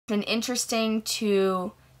been interesting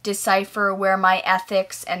to decipher where my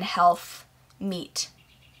ethics and health meet.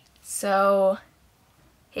 So,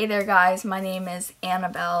 hey there guys, my name is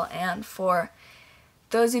Annabelle, and for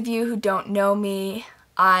those of you who don't know me,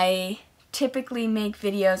 I typically make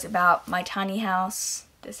videos about my tiny house,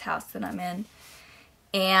 this house that I'm in,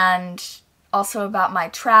 and also about my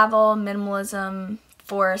travel, minimalism,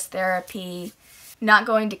 forest therapy, not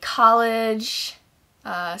going to college,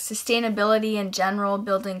 sustainability in general,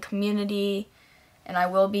 building community, and I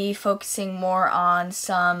will be focusing more on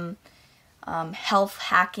some health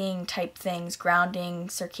hacking type things, grounding,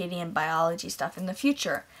 circadian biology stuff in the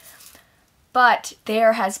future. But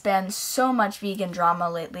there has been so much vegan drama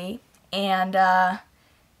lately, and I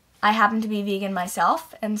happen to be vegan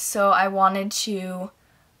myself, and so I wanted to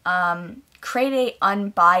create a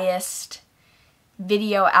unbiased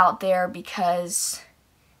video out there because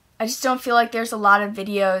I just don't feel like there's a lot of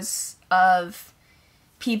videos of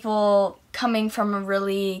people coming from a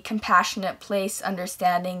really compassionate place,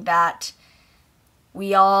 understanding that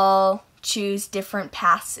we all choose different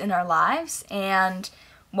paths in our lives, and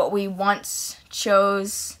what we once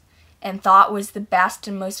chose and thought was the best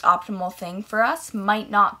and most optimal thing for us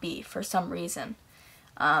might not be for some reason.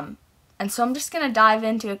 And so I'm just going to dive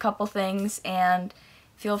into a couple things, and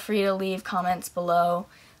feel free to leave comments below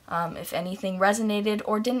if anything resonated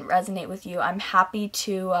or didn't resonate with you. I'm happy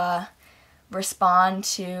to respond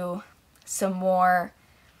to some more,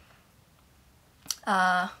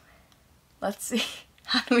 let's see,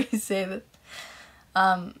 how do we say this?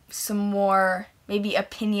 Some more maybe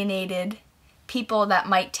opinionated people that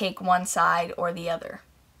might take one side or the other.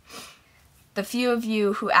 The few of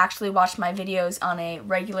you who actually watch my videos on a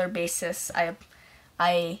regular basis,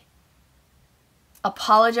 I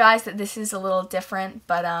apologize that this is a little different,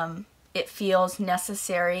 but it feels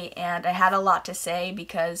necessary, and I had a lot to say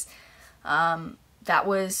because that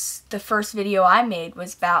was the first video I made,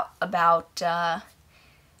 was about I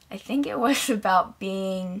think it was about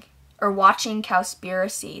being, or watching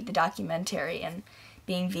COWSPIRACY, the documentary, and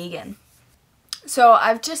being vegan. So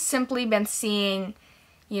I've just simply been seeing,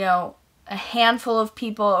 you know, a handful of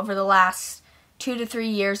people over the last 2 to 3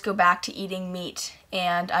 years go back to eating meat,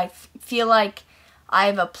 and I feel like I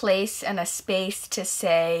have a place and a space to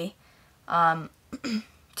say,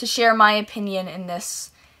 to share my opinion in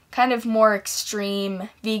this kind of more extreme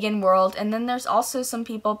vegan world. And then there's also some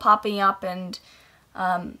people popping up and,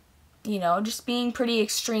 you know, just being pretty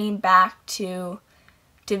extreme back to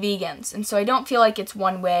vegans. And so I don't feel like it's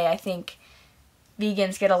one way. I think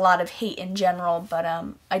vegans get a lot of hate in general, but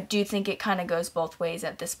I do think it kind of goes both ways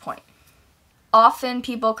at this point. Often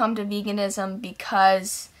people come to veganism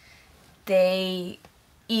because they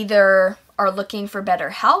either are looking for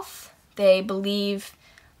better health, they believe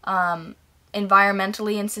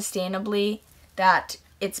environmentally and sustainably that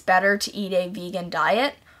it's better to eat a vegan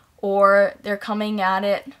diet, or they're coming at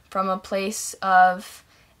it from a place of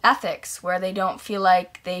ethics where they don't feel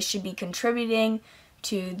like they should be contributing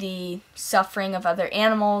to the suffering of other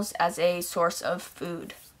animals as a source of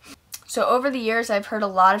food. So over the years, I've heard a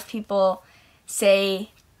lot of people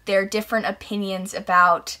say their different opinions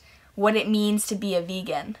about what it means to be a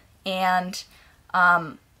vegan, and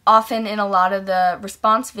often in a lot of the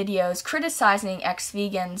response videos criticizing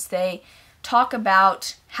ex-vegans, they talk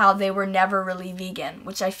about how they were never really vegan,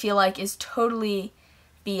 which I feel like is totally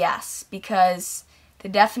BS, because the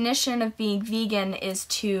definition of being vegan is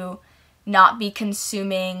to not be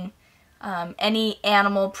consuming any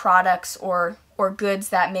animal products or goods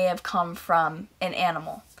that may have come from an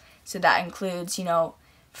animal. So that includes, you know,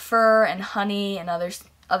 fur and honey and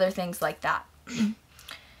other things like that.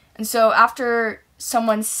 And so after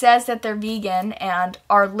someone says that they're vegan and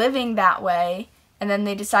are living that way, and then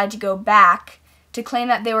they decide to go back, to claim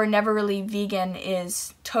that they were never really vegan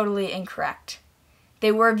is totally incorrect.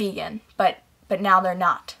 They were vegan, but now they're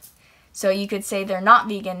not. So you could say they're not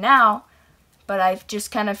vegan now, but I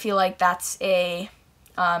just kind of feel like that's a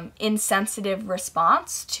insensitive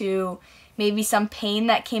response to maybe some pain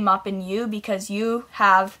that came up in you because you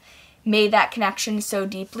have made that connection so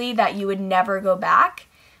deeply that you would never go back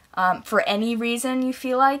for any reason you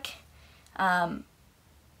feel like.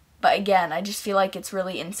 But again, I just feel like it's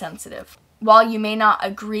really insensitive. While you may not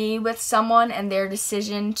agree with someone and their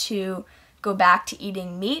decision to go back to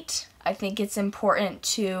eating meat, I think it's important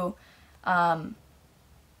to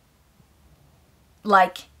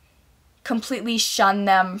like completely shun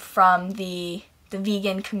them from the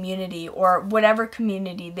vegan community or whatever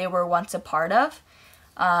community they were once a part of.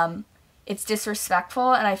 It's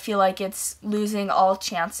disrespectful, and I feel like it's losing all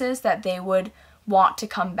chances that they would want to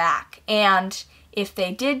come back. And if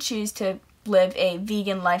they did choose to live a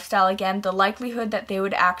vegan lifestyle again, the likelihood that they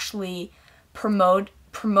would actually promote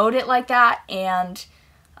it like that and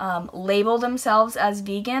label themselves as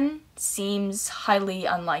vegan seems highly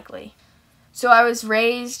unlikely. So I was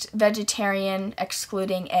raised vegetarian,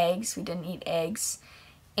 excluding eggs. We didn't eat eggs.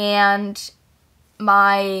 And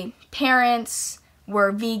my parents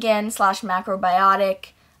were vegan / macrobiotic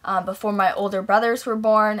before my older brothers were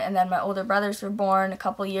born, and then my older brothers were born a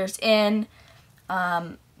couple years in.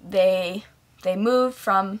 They moved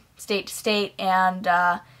from state to state and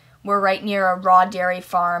were right near a raw dairy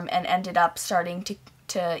farm and ended up starting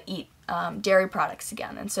to eat dairy products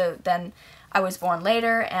again. And so then I was born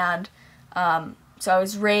later, and so I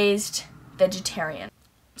was raised vegetarian.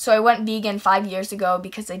 So I went vegan 5 years ago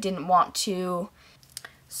because I didn't want to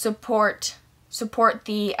support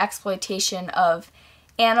the exploitation of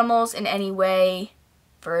animals in any way.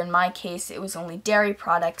 For in my case, it was only dairy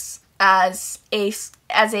products as a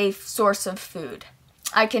source of food.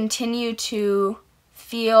 I continue to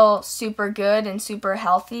feel super good and super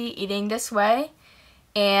healthy eating this way,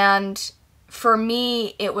 and for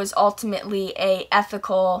me, it was ultimately a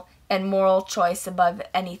ethical and moral choice above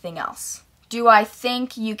anything else. Do I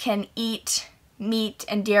think you can eat meat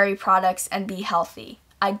and dairy products and be healthy?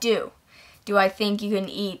 I do. Do I think you can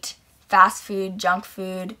eat fast food, junk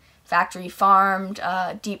food, factory farmed,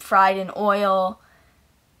 deep fried in oil,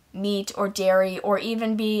 meat or dairy, or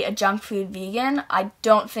even be a junk food vegan? I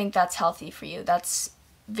don't think that's healthy for you. That's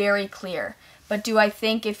very clear. But do I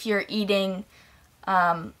think if you're eating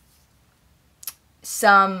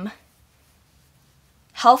some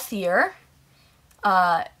healthier,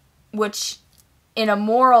 which in a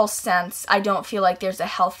moral sense, I don't feel like there's a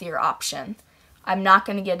healthier option. I'm not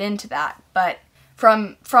going to get into that, but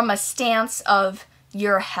from a stance of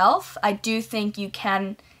your health, I do think you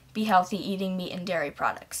can be healthy eating meat and dairy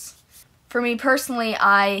products. For me personally,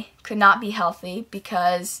 I could not be healthy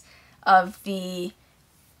because of the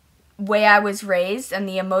way I was raised and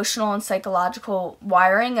the emotional and psychological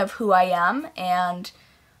wiring of who I am, and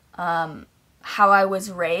how I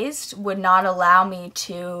was raised would not allow me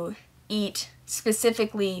to eat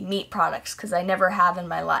specifically meat products because I never have in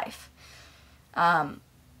my life.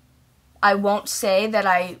 I won't say that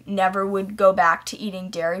I never would go back to eating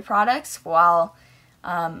dairy products, while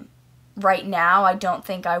right now I don't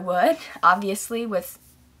think I would, obviously, with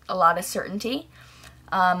a lot of certainty.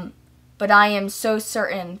 But I am so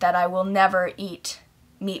certain that I will never eat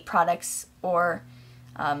meat products or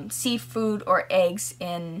seafood or eggs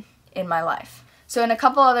in my life. So in a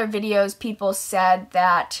couple other videos, people said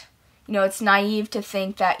that, you know, it's naive to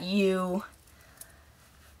think that you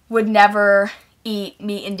would never eat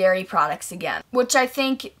meat and dairy products again, which I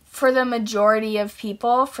think for the majority of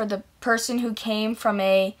people, for the person who came from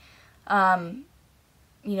a,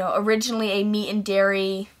 originally a meat and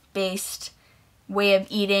dairy based way of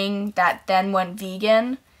eating that then went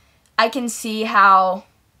vegan, I can see how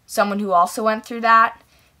someone who also went through that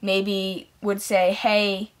maybe would say,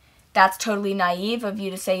 hey, that's totally naive of you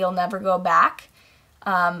to say you'll never go back.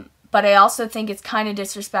 But I also think it's kind of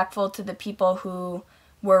disrespectful to the people who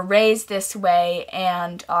were raised this way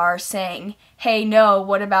and are saying, hey, no,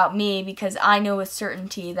 what about me? Because I know with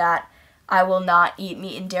certainty that I will not eat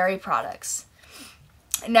meat and dairy products.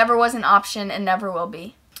 It never was an option and never will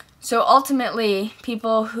be. So ultimately,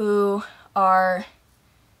 people who are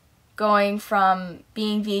going from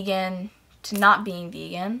being vegan to not being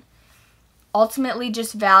vegan ultimately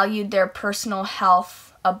just valued their personal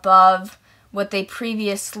health above what they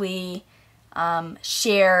previously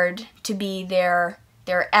shared to be their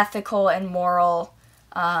ethical and moral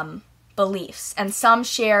beliefs. And some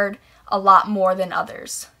shared a lot more than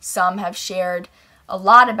others. Some have shared a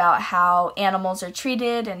lot about how animals are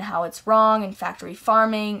treated and how it's wrong in factory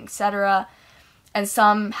farming, etc. And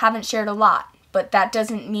some haven't shared a lot. But that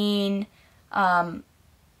doesn't mean, that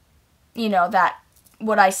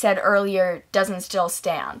what I said earlier doesn't still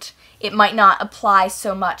stand. It might not apply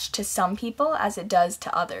so much to some people as it does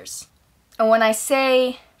to others. And when I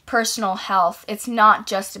say personal health, it's not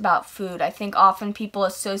just about food. I think often people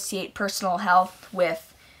associate personal health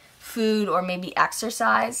with food or maybe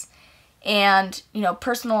exercise. And,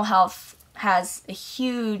 personal health has a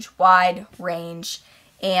huge, wide range,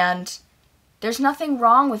 and there's nothing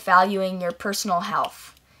wrong with valuing your personal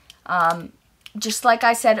health. Just like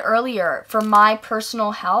I said earlier, for my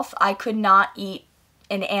personal health, I could not eat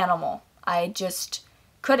an animal. I just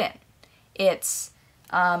couldn't. It's,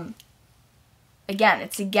 again,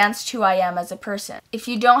 it's against who I am as a person. If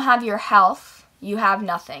you don't have your health, you have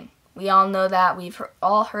nothing. We all know that. We've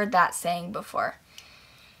all heard that saying before.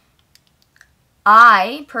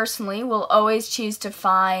 I, personally, will always choose to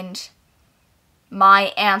find my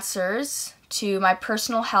answers to my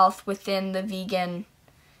personal health within the vegan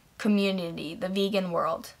community, the vegan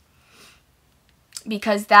world,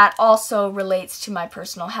 because that also relates to my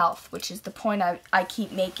personal health, which is the point I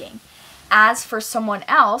keep making. As for someone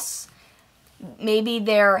else, maybe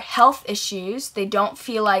their health issues they don't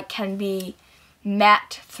feel like can be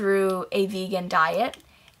met through a vegan diet,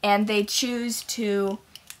 and they choose to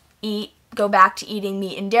go back to eating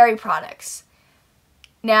meat and dairy products.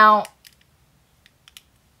 Now,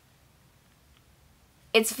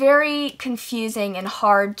 it's very confusing and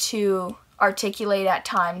hard to articulate at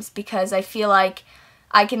times because I feel like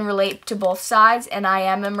I can relate to both sides and I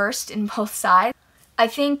am immersed in both sides. I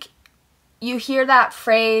think you hear that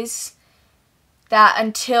phrase that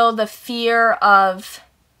until the fear of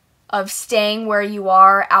staying where you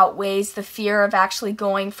are outweighs the fear of actually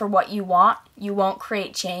going for what you want, you won't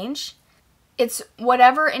create change. It's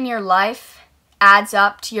whatever in your life adds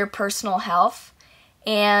up to your personal health,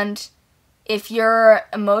 and if your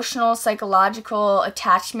emotional, psychological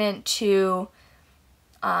attachment to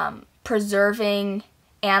preserving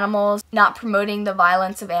animals, not promoting the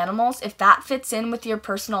violence of animals, if that fits in with your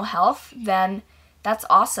personal health, then that's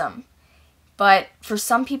awesome. But for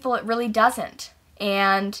some people, it really doesn't.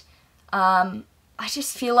 And I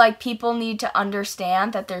just feel like people need to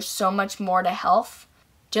understand that there's so much more to health.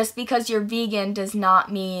 Just because you're vegan does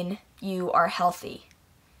not mean you are healthy.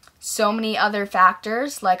 So many other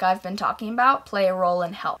factors, like I've been talking about, play a role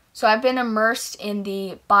in health. So I've been immersed in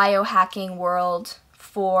the biohacking world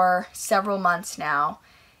for several months now,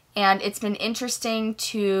 and it's been interesting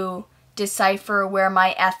to decipher where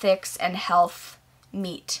my ethics and health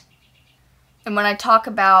meet. And when I talk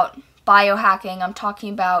about biohacking, I'm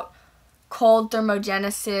talking about cold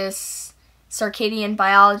thermogenesis, circadian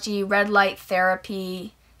biology, red light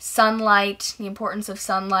therapy, sunlight, the importance of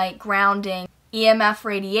sunlight, grounding, EMF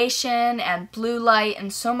radiation, and blue light,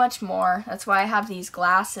 and so much more. That's why I have these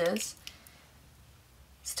glasses.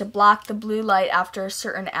 It's to block the blue light after a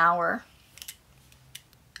certain hour.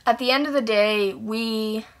 At the end of the day,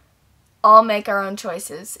 we all make our own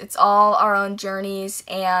choices. It's all our own journeys,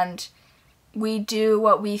 and we do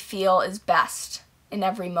what we feel is best in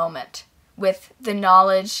every moment with the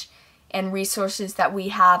knowledge and resources that we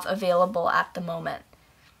have available at the moment.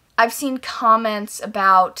 I've seen comments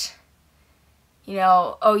about,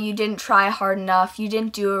 oh, you didn't try hard enough, you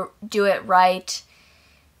didn't do it right,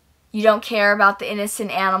 you don't care about the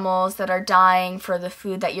innocent animals that are dying for the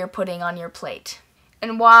food that you're putting on your plate.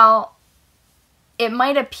 And while it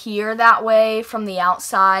might appear that way from the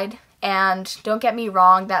outside, and don't get me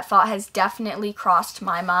wrong, that thought has definitely crossed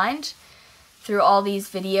my mind through all these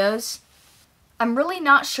videos, I'm really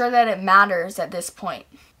not sure that it matters at this point.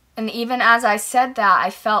 And even as I said that, I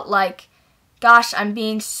felt like, gosh, I'm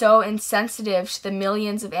being so insensitive to the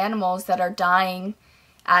millions of animals that are dying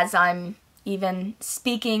as I'm even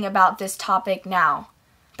speaking about this topic now.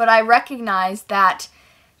 But I recognize that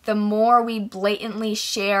the more we blatantly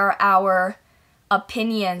share our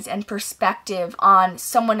opinions and perspective on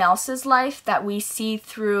someone else's life that we see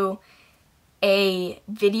through a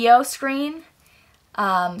video screen,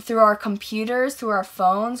 through our computers, through our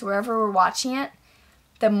phones, wherever we're watching it,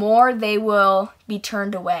 the more they will be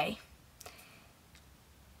turned away.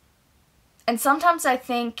 And sometimes I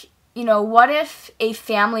think, what if a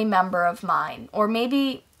family member of mine, or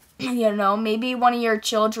maybe, maybe one of your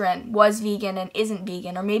children was vegan and isn't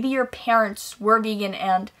vegan, or maybe your parents were vegan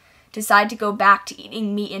and decide to go back to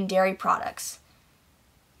eating meat and dairy products.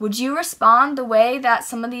 Would you respond the way that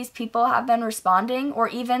some of these people have been responding, or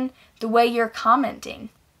even the way you're commenting?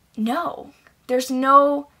 No. There's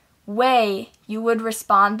no way you would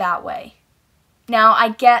respond that way. Now, I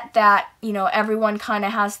get that, everyone kind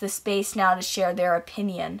of has the space now to share their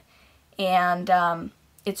opinion, and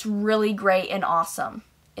it's really great and awesome.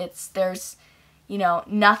 There's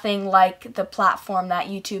nothing like the platform that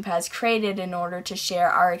YouTube has created in order to share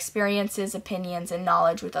our experiences, opinions, and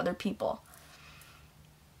knowledge with other people.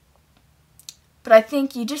 But I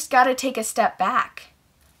think you just got to take a step back.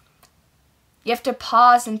 You have to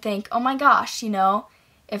pause and think, oh my gosh,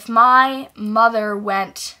 if my mother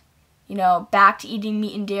went, back to eating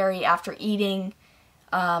meat and dairy after eating,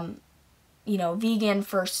 vegan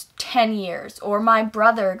for 10 years, or my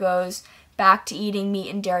brother goes back to eating meat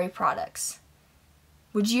and dairy products,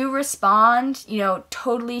 would you respond,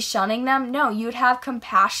 totally shunning them? No, you'd have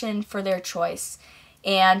compassion for their choice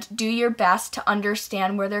and do your best to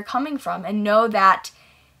understand where they're coming from and know that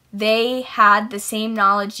they had the same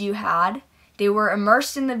knowledge you had. They were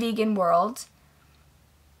immersed in the vegan world,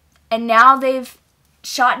 and now they've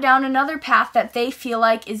shot down another path that they feel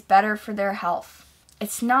like is better for their health.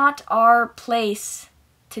 It's not our place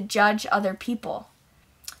to judge other people.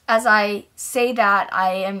 as I say that,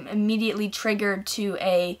 I am immediately triggered to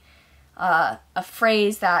a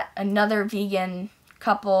phrase that another vegan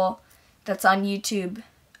couple that's on YouTube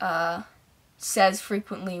says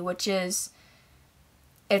frequently, which is,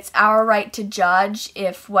 it's our right to judge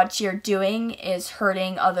if what you're doing is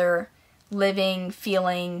hurting other living,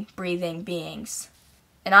 feeling, breathing beings.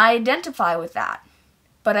 And I identify with that.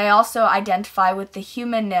 But I also identify with the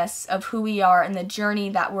humanness of who we are and the journey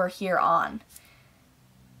that we're here on.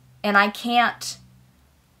 And I can't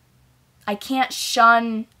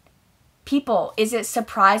shun people. Is it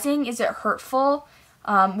surprising? Is it hurtful?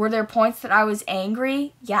 Were there points that I was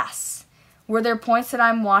angry? Yes. Were there points that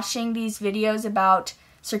I'm watching these videos about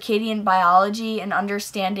circadian biology and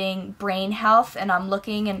understanding brain health, and I'm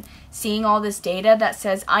looking and seeing all this data that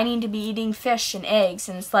says I need to be eating fish and eggs,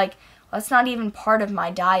 and it's like, well, that's not even part of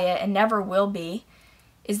my diet and never will be.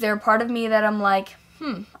 Is there a part of me that I'm like,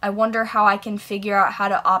 I wonder how I can figure out how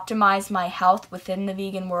to optimize my health within the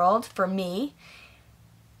vegan world for me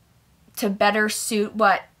to better suit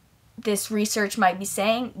what this research might be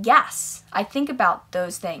saying? Yes, I think about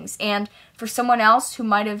those things. And for someone else who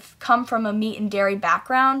might have come from a meat and dairy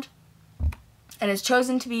background and has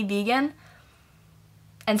chosen to be vegan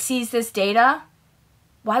and sees this data,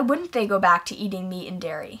 why wouldn't they go back to eating meat and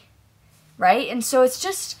dairy? Right? And so it's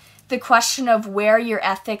just the question of where your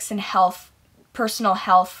ethics and health, personal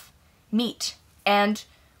health meet and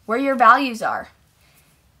where your values are.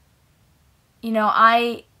 You know,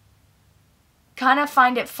 I kind of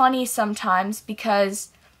find it funny sometimes because,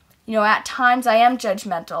 you know, at times I am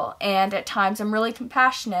judgmental and at times I'm really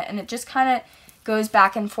compassionate, and it just kind of goes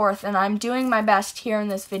back and forth, and I'm doing my best here in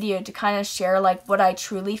this video to kind of share like what I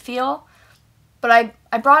truly feel. But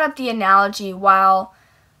I brought up the analogy, while,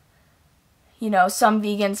 you know, some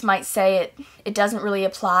vegans might say it doesn't really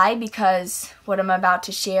apply because what I'm about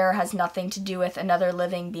to share has nothing to do with another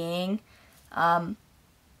living being.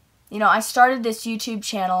 You know, I started this YouTube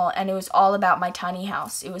channel and it was all about my tiny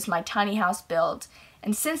house. It was my tiny house build.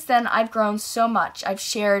 And since then, I've grown so much. I've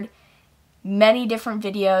shared many different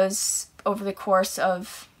videos over the course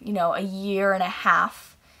of, you know, a year and a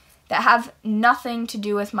half that have nothing to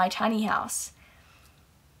do with my tiny house.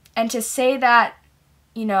 And to say that,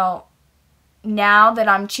 you know, now that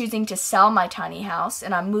I'm choosing to sell my tiny house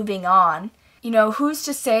and I'm moving on, you know, who's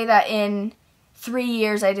to say that in 3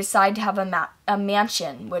 years I decide to have a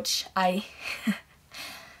mansion, which I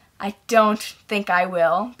don't think I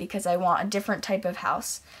will, because I want a different type of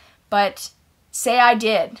house. But say I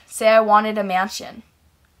did, say I wanted a mansion.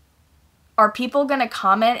 Are people going to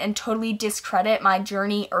comment and totally discredit my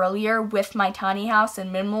journey earlier with my tiny house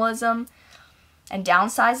and minimalism and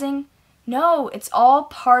downsizing? No, it's all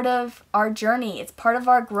part of our journey. It's part of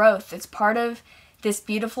our growth. It's part of this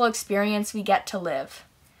beautiful experience we get to live.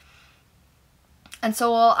 And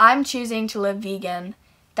so while I'm choosing to live vegan,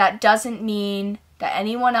 that doesn't mean that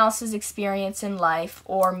anyone else's experience in life,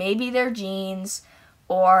 or maybe their genes,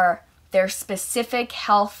 or their specific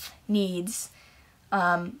health needs,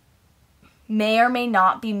 may or may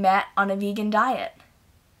not be met on a vegan diet.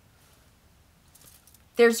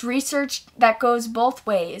 There's research that goes both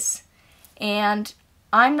ways, and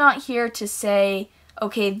I'm not here to say,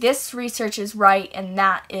 okay, this research is right and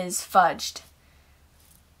that is fudged.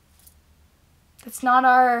 That's not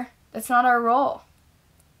our role.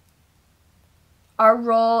 Our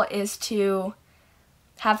role is to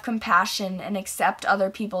have compassion and accept other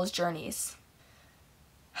people's journeys.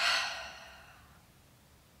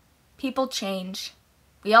 People change.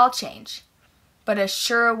 We all change. But a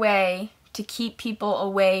sure way to keep people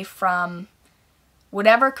away from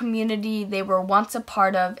whatever community they were once a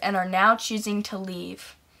part of and are now choosing to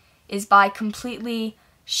leave is by completely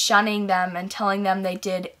shunning them and telling them they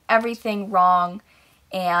did everything wrong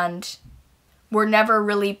and were never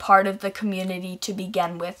really part of the community to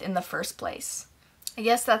begin with in the first place. I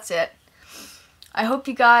guess that's it. I hope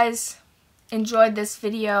you guys enjoyed this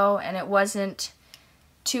video and it wasn't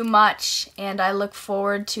too much, and I look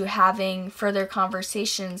forward to having further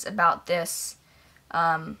conversations about this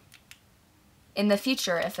in the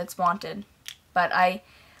future if it's wanted. But I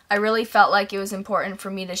really felt like it was important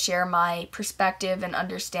for me to share my perspective and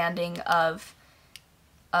understanding of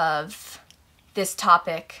this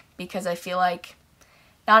topic, because I feel like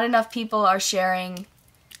not enough people are sharing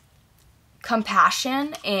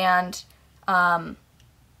compassion, and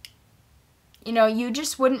you know, you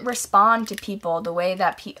just wouldn't respond to people the way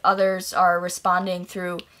that others are responding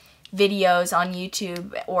through videos on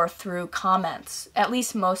YouTube or through comments, at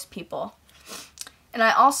least most people. And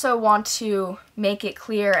I also want to make it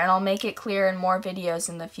clear, and I'll make it clear in more videos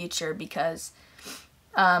in the future, because,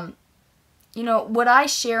 you know, what I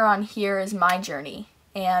share on here is my journey.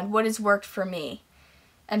 and what has worked for me.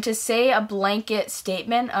 And to say a blanket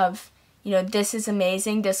statement of, you know, this is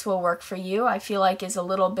amazing, this will work for you, I feel like is a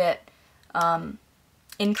little bit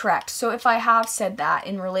incorrect. So if I have said that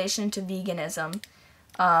in relation to veganism,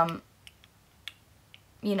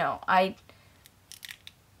 you know, I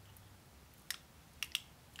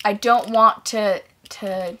don't want to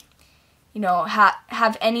you know,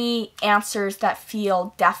 have any answers that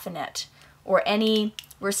feel definite, or any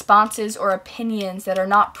responses or opinions that are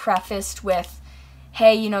not prefaced with,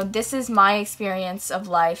 hey, you know, this is my experience of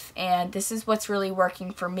life, and this is what's really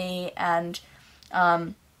working for me, and,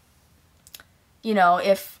 you know,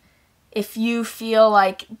 if you feel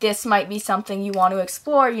like this might be something you want to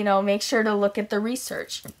explore, you know, make sure to look at the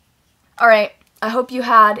research. Alright, I hope you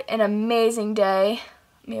had an amazing day.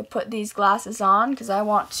 I'm going to put these glasses on because I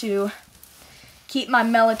want to keep my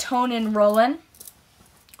melatonin rolling.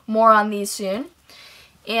 More on these soon.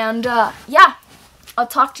 And yeah, I'll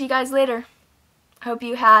talk to you guys later. I hope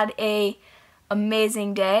you had an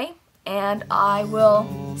amazing day, and I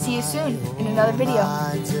will see you soon in another video.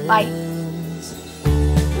 Bye.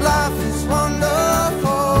 Life is wonderful.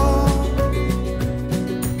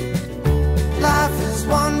 Life is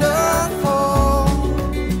wonderful.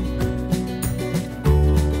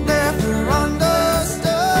 Never understood,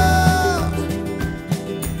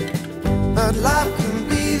 but life